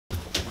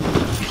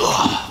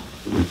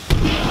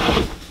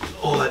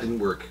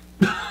work.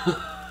 Did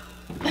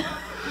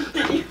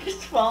you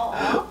just fall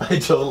off? I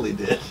totally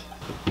did.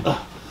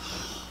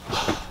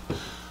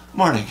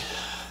 Morning.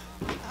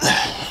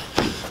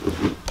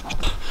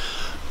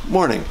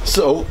 Morning.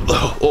 So,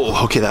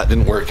 oh, okay, that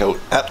didn't work out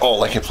at all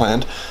like I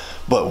planned,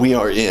 but we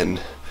are in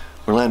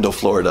Orlando,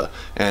 Florida,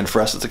 and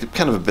for us it's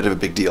kind of a bit of a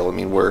big deal. I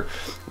mean, we're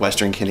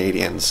Western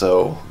Canadians,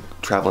 so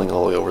traveling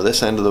all the way over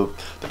this end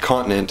of the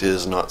continent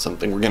is not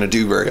something we're going to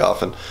do very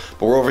often,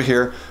 but we're over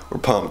here, we're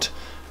pumped.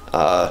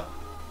 I'm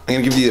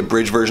going to give you the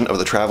abridged version of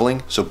the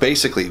traveling. So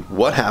basically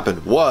what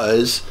happened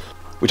was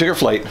we took our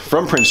flight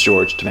from Prince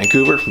George to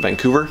Vancouver, from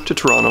Vancouver to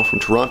Toronto, from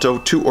Toronto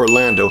to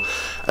Orlando,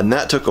 and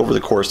that took over the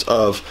course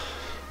of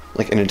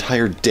like an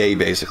entire day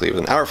basically. It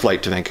was an hour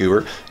flight to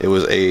Vancouver, it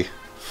was a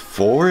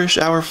 4-ish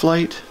hour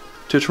flight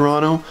to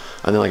Toronto,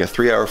 and then like a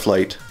 3-hour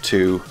flight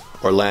to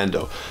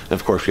Orlando. And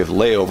of course we have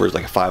layovers,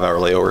 like a 5-hour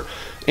layover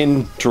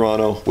in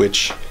Toronto,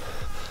 which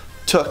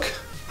took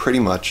pretty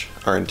much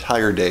our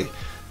entire day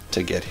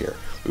to get here.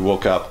 We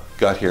woke up,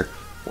 got here,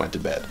 went to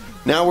bed.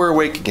 Now we're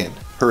awake again,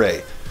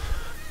 hooray.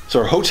 So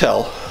our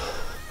hotel,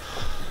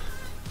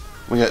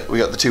 we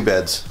got the 2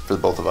 beds for the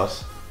both of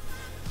us.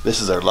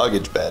 This is our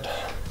luggage bed.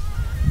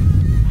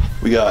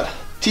 We got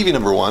TV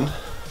number 1,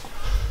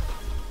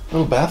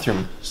 little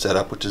bathroom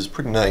setup, which is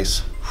pretty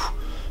nice.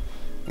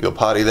 You go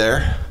potty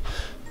there,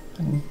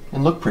 and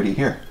look pretty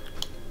here.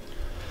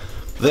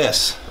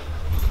 This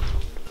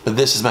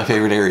is my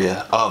favorite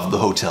area of the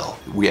hotel.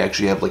 We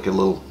actually have like a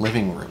little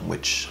living room,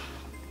 which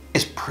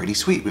is pretty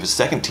sweet. We have a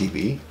second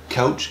TV,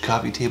 couch,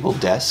 coffee table,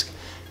 desk,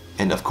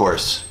 and of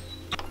course,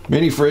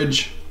 mini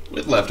fridge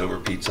with leftover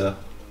pizza.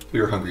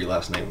 We were hungry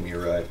last night when we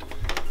arrived.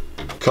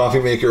 Coffee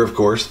maker, of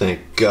course,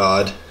 thank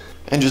God.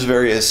 And just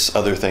various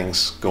other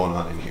things going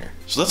on in here.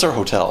 So that's our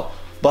hotel.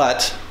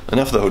 But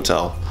enough of the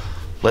hotel.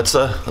 Let's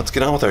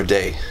get on with our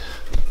day.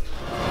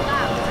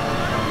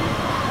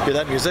 Hear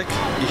that music?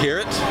 You hear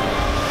it?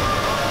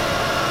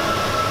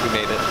 We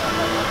made it.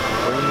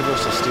 We're in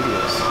Universal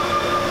Studios.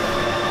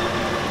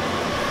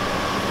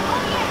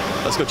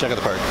 Let's go check out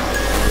the park.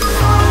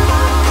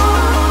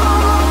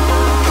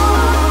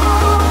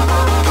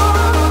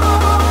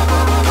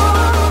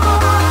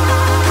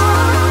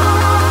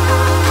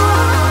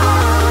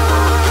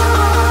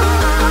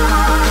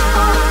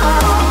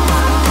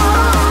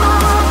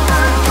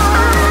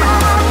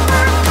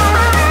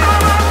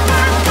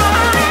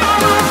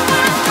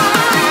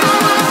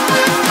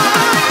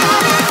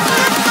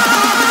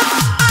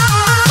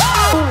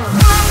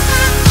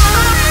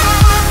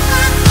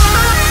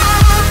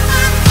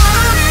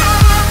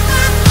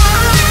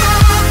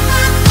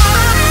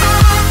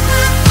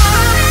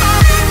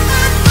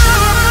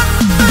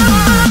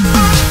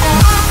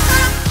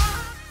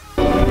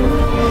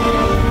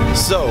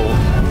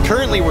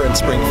 Currently we're in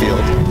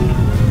Springfield.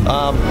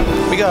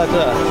 We got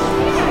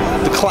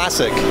the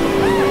classic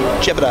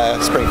Jebediah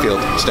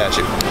Springfield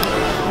statue.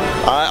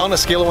 On a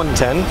scale of 1 to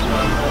 10,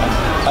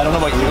 I don't know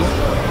about you,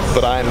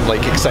 but I'm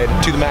like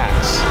excited to the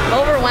max.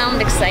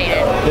 Overwhelmed excited.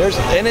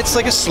 And it's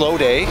like a slow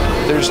day.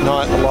 There's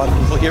not a lot of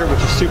people here, which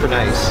is super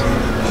nice,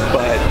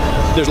 but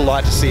there's a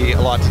lot to see,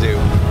 a lot to do.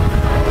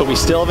 But we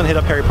still haven't hit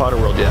up Harry Potter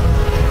World yet.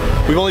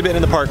 We've only been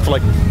in the park for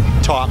like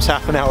tops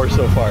half an hour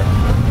so far.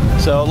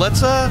 So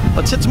let's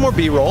hit some more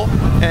B-roll,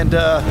 and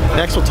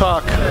next we'll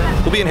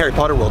be in Harry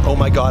Potter World. Oh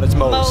my God, it's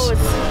Moe's.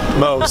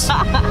 Moe's.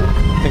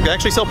 I think they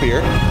actually sell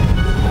beer.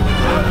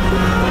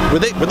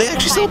 Would they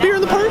actually sell beer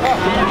in the park?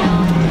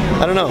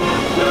 I don't know.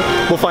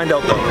 We'll find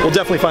out though. We'll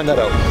definitely find that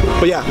out.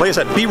 But yeah, like I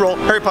said, B-roll,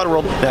 Harry Potter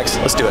World, next.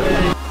 Let's do it.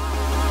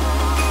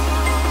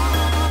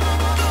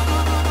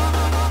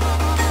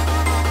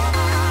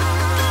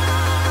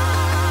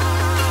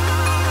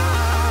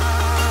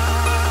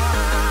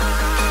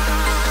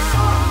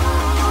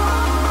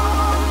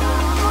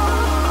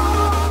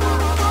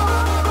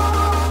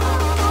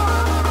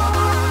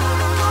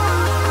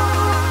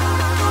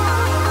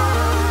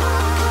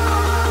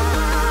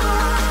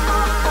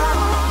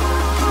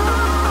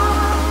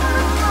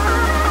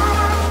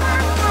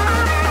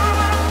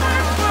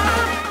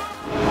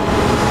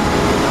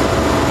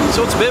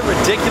 So it's been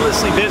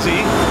ridiculously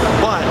busy,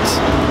 but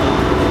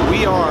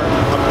we are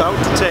about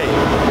to take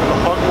the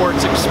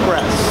Hogwarts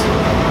Express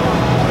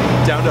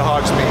down to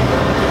Hogsmeade.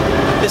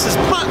 This is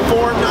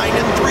platform 9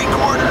 3/4.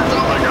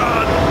 Oh my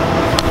God!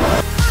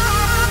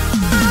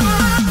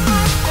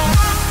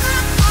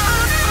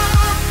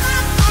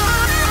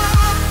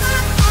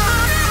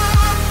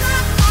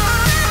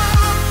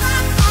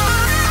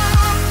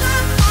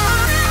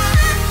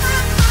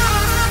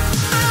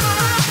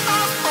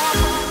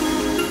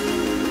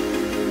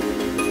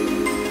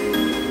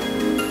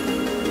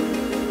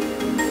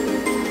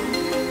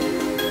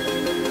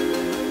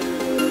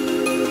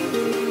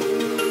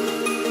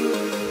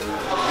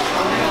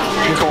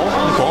 Nicole,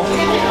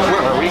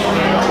 where are we?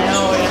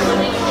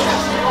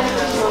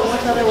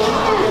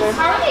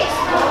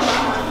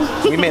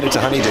 We made it to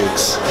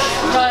Honeydukes.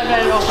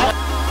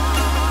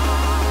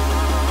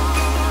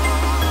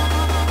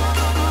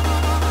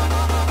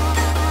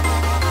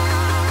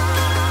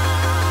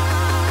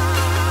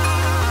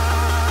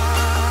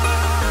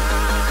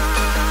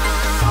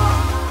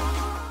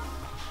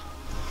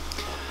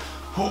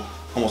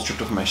 almost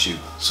tripped over my shoe.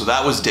 So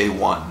that was day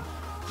 1.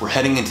 We're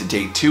heading into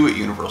day 2 at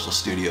Universal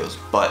Studios,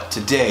 but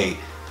today,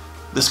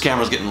 this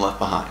camera's getting left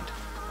behind.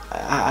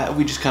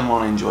 We just kind of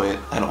want to enjoy it.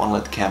 I don't want to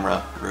let the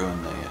camera ruin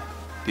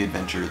the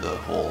adventure, the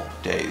whole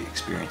day, the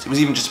experience. It was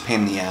even just a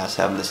pain in the ass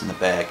having this in the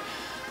bag,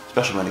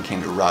 especially when it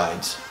came to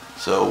rides.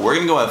 So we're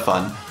gonna go have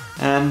fun,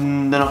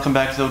 and then I'll come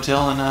back to the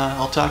hotel and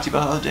I'll talk to you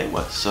about how the day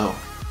was. So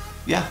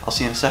yeah, I'll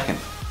see you in a second.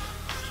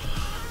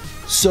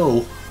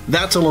 So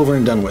that's all over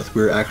and done with.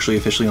 We're actually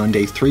officially on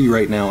day 3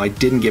 right now. I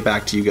didn't get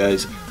back to you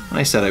guys when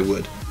I said I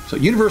would. So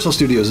Universal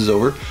Studios is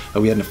over.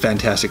 We had a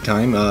fantastic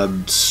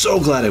time. So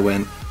glad I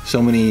went.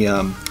 So many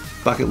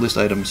bucket list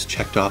items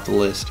checked off the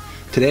list.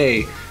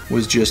 Today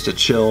was just a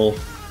chill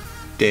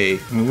day.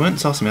 I mean, we went and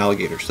saw some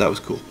alligators, so that was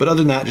cool. But other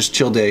than that, just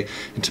chill day.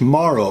 And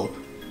tomorrow,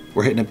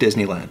 we're hitting up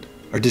Disneyland.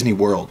 Or Disney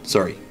World,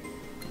 sorry.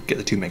 Get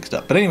the two mixed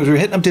up. But anyways, we're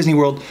hitting up Disney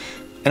World,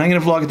 and I'm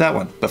gonna vlog at that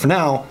one. But for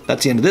now,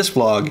 that's the end of this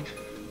vlog.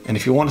 And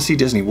if you want to see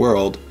Disney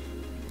World,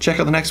 check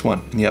out the next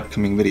one in the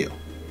upcoming video.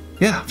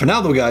 Yeah, for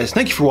now though guys,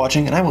 thank you for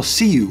watching, and I will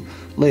see you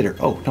later.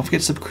 Oh, don't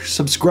forget to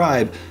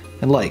subscribe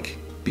and like,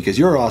 because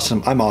you're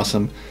awesome, I'm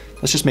awesome.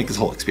 Let's just make this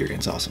whole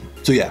experience awesome.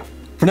 So yeah,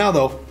 for now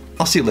though,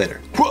 I'll see you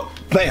later.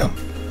 Bam!